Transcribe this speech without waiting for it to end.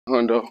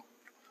Hundo.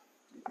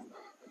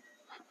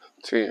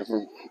 10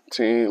 from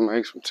 10,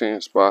 makes from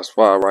 10 spots,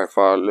 5 right,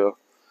 5 left.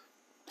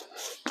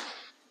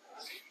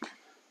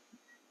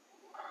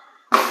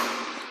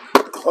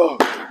 Oh,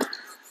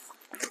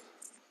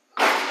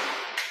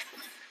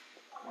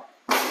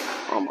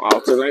 I'm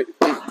alternate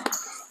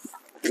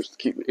just to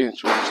keep it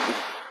interesting.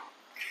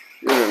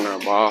 Get in there,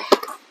 ball.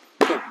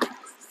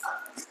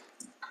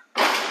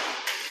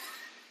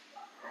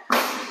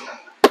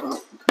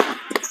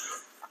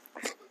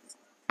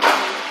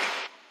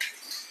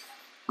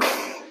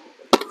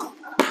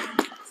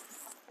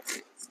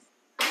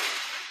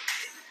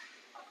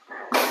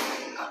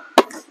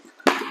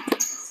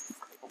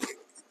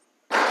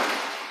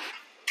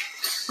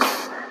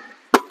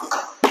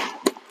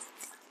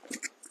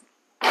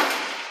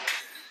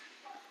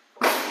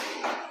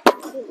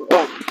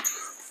 Oh,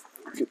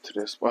 get to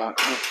this spot.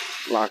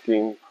 Lock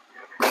in.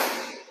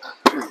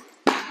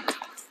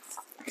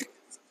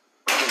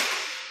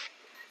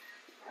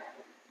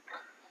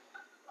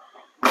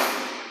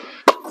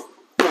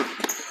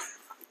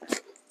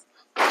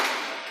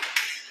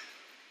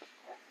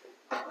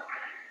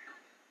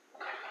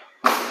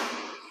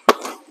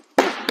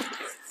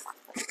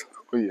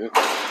 Oh, yeah.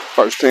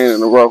 First 10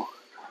 in a row.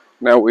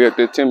 Now we at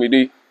that Timmy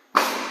D.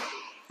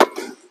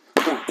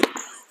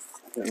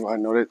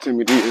 Everybody know that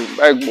Timmy D is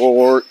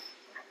backboard.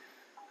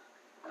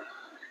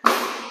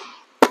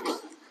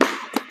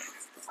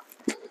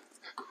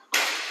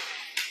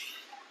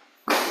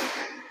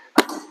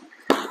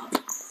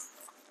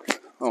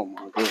 Oh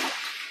my goodness.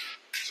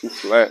 Too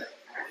flat.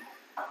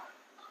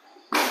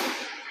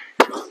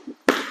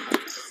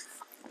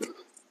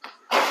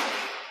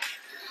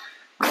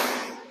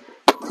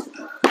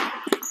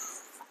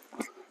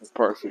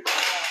 Perfect.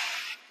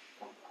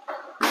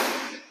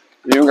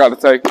 You don't got to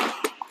take it.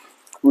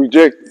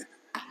 Reject it.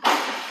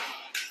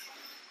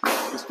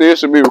 It still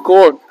should be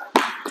recording.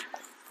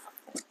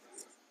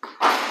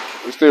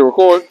 It's still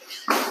recording.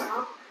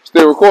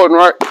 Still recording,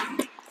 right?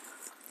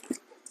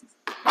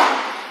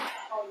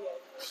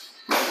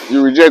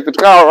 You rejected the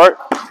call, right?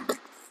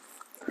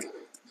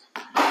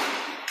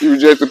 You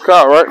rejected the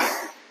call, right?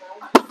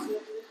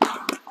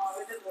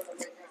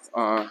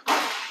 Uh,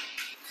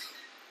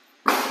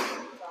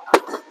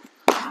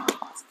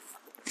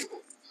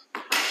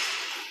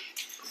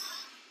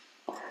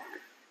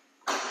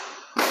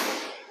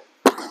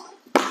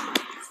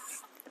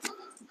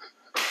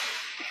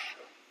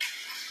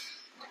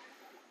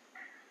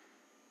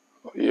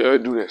 yeah, I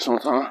do that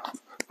sometimes.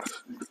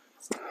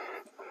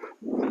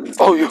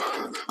 Oh, you.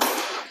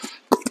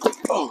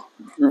 Oh,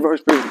 reverse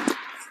speed.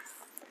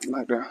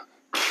 Knock down.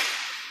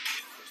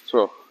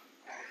 So,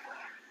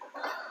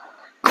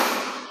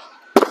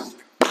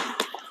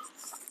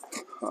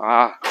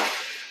 ah.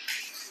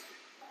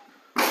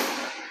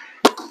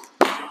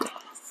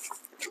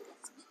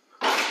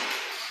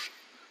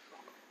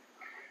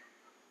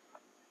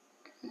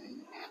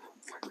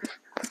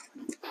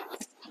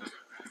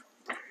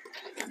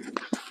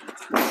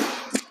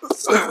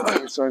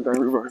 Same thing,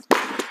 reverse.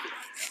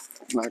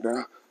 Knock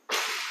down.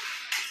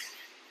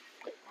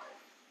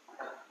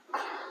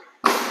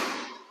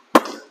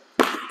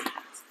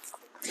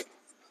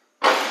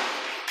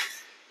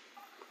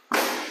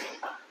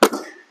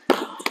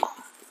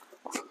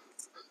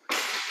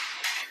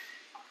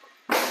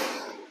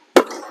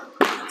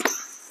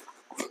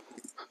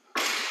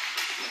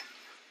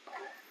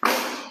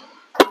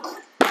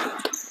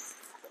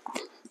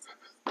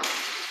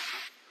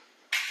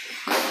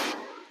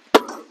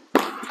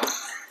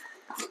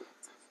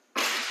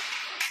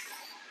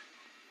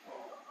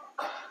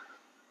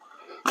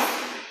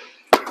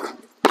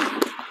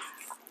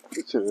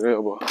 Get to the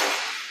elbow.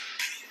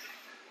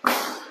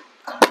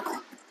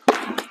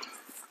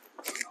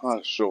 Ah,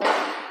 sure.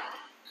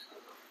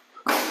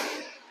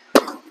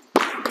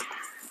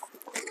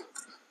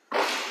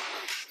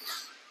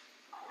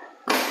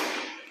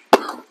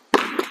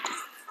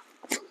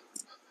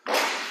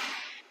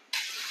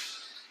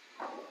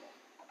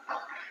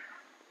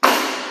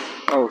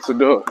 Oh, it's a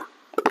duck.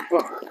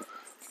 Oh,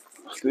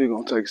 still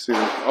gonna take 6.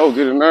 Oh,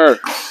 get in there.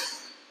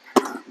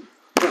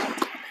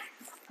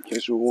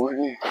 Catch you with one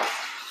hand.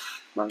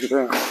 Knock it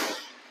down.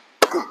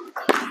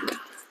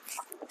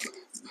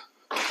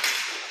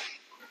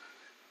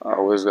 I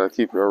always gotta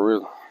keep your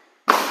rhythm.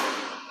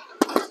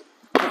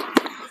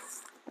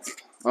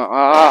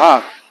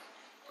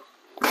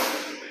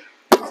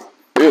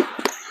 Feel it.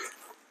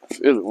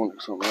 Feel it when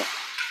it's something else.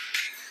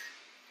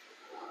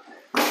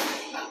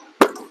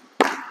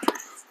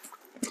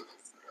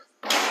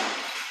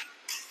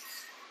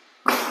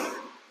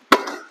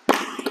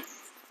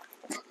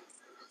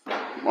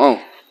 Come on.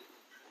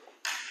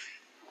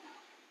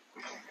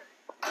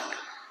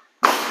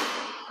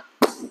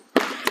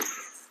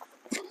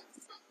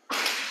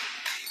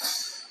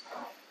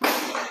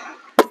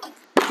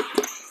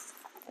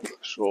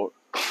 Short.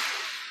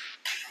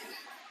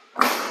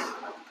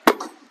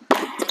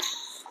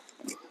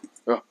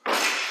 Yeah.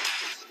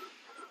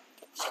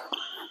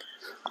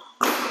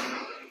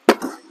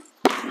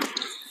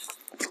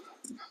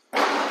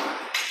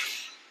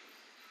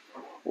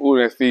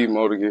 feed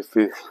motor get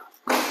fixed.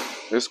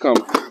 It's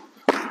coming.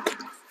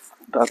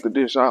 Dr.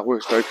 Dish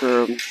always take care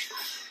of me.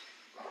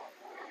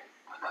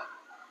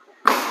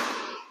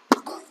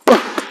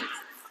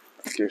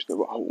 Catch the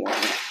ball one.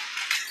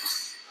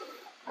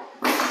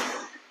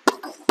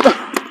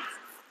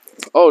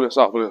 Oh, that's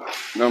off of there.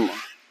 Never mind.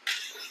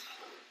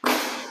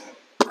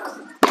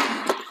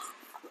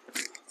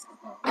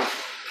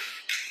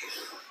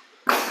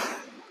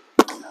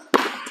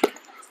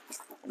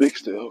 Big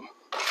still.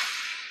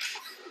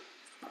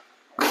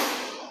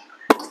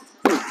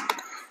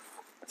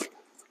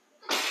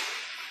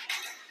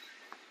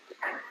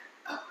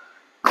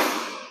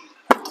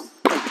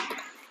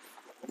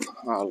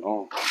 How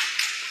long?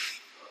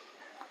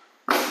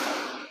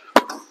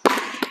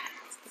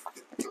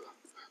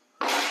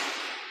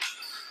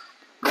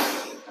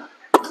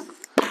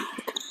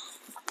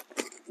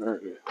 There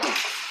it is.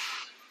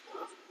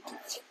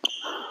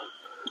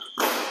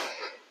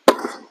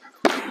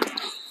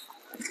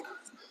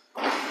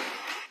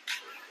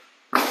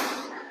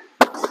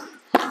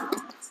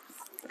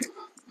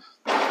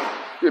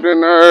 Get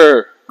in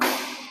there.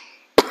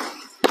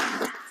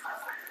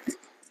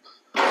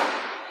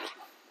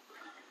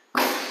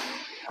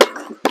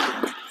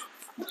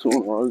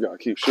 Soon, we gotta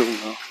keep shooting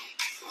now.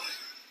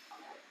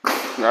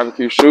 Gotta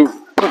keep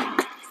shooting.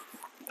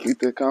 Keep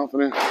that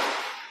confidence.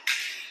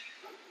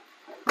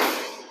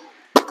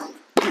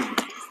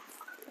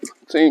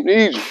 Team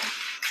needs you.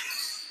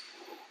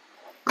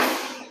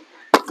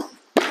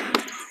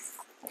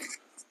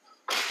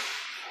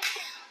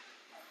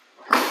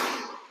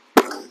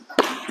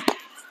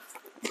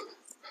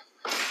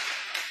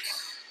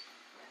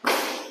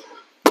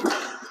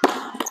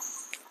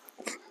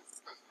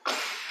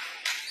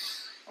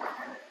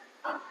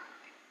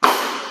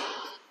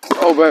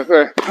 Oh,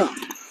 baby.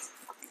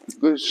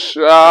 Good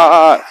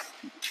shot.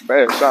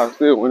 Bad shot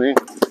still went in.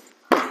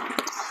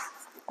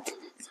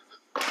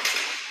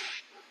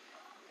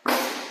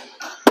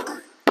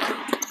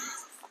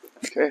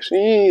 Cash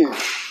in.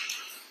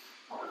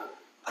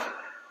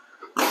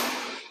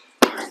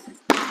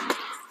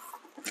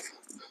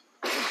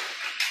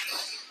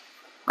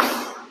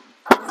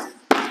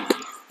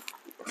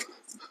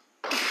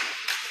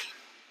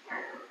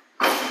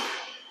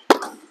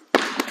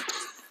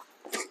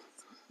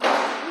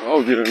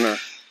 Oh, get in there.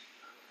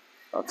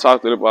 I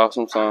talked to the boss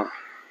sometime.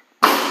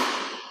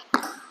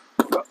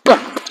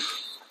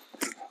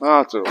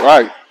 Ah, to the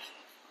right.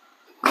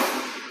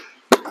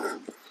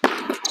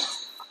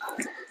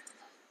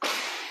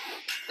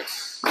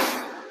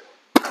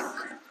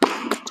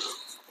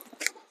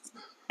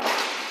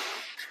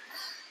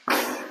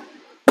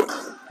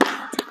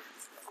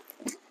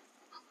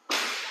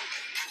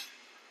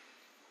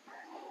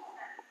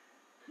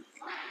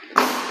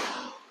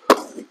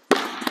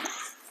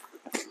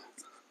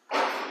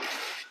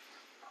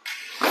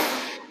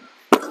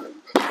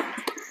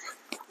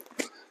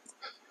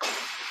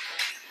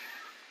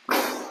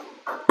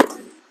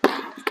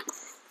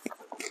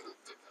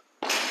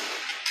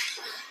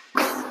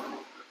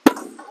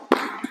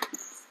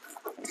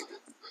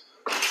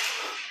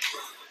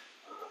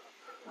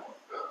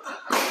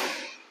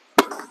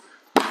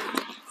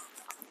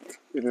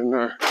 Get in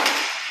there.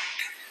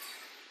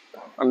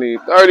 I need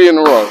 30 in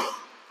a row.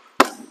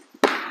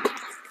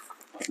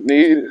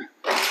 Need it.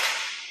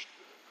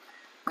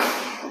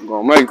 I'm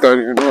gonna make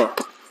 30 in a row.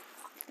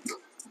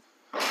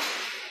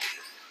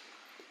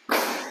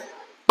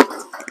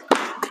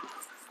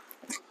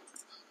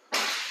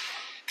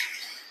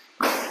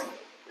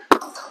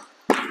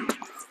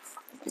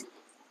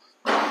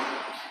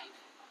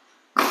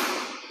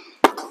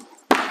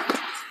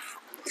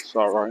 It's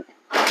all right.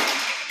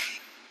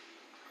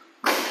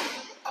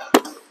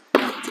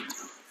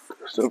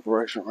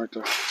 Separation right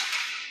there.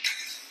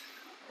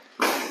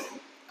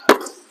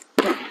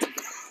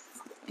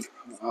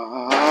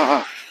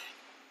 Ah.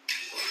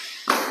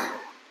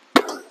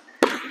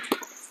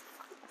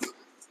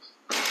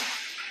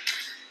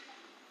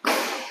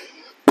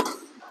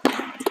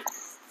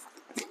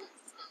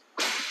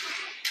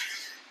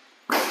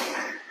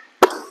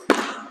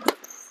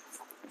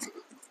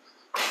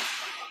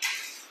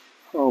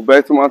 Oh,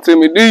 back to my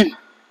Timmy D.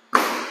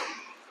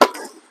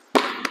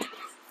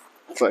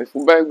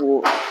 Faithful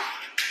backboard.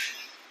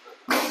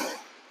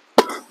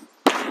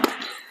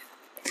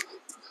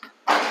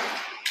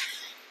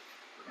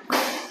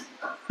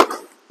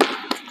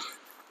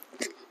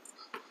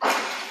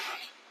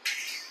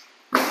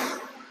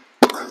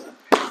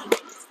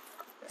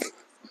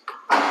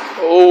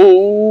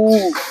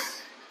 Oh.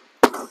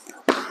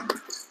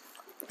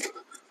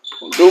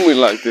 Don't do me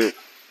like that.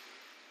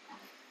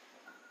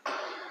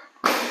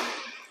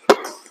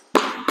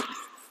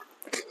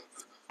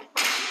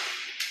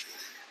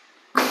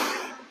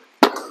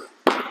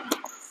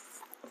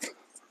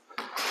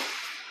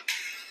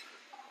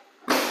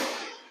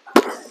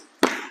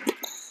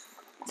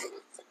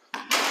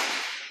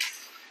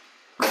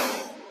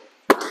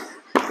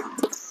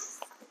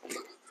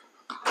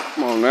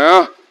 Come on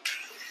now.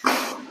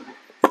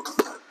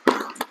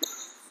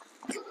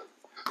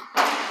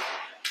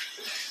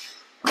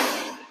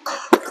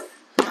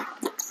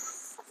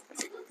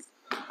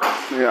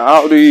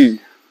 all these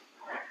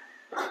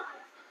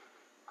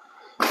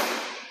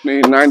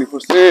need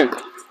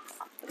 90%.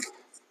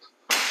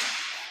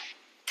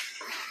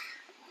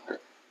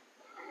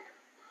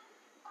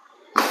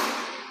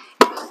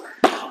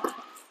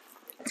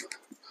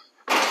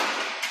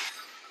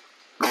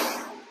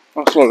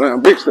 I'll slow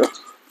down, big stuff.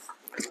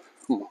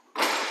 Come on.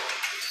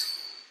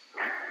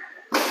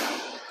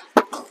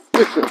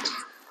 Big stuff.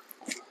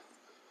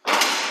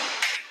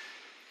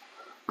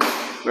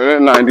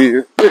 That 90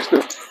 is big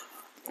stuff.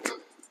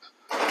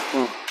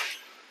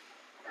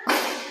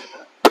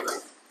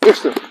 Big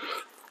stuff.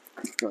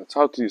 You gotta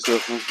talk to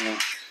yourself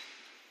sometimes.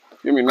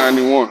 Give me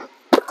 91.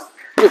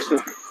 Big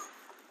stuff.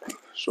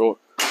 Short.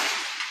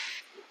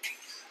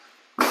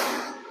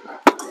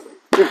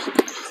 Big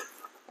stuff.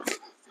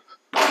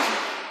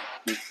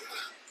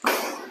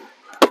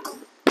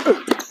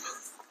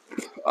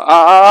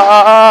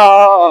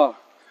 Ah!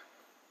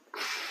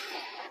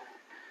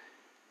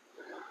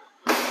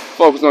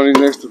 Focus on these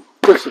next two.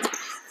 Big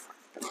stuff.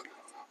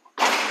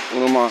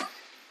 One of mine.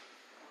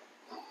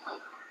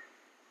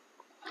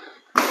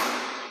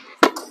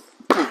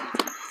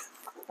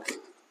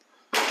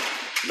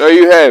 There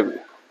you have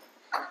it.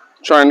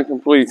 Trying to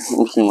complete. Let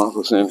me see my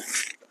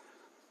percentage.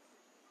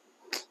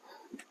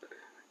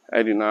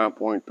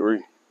 89.3.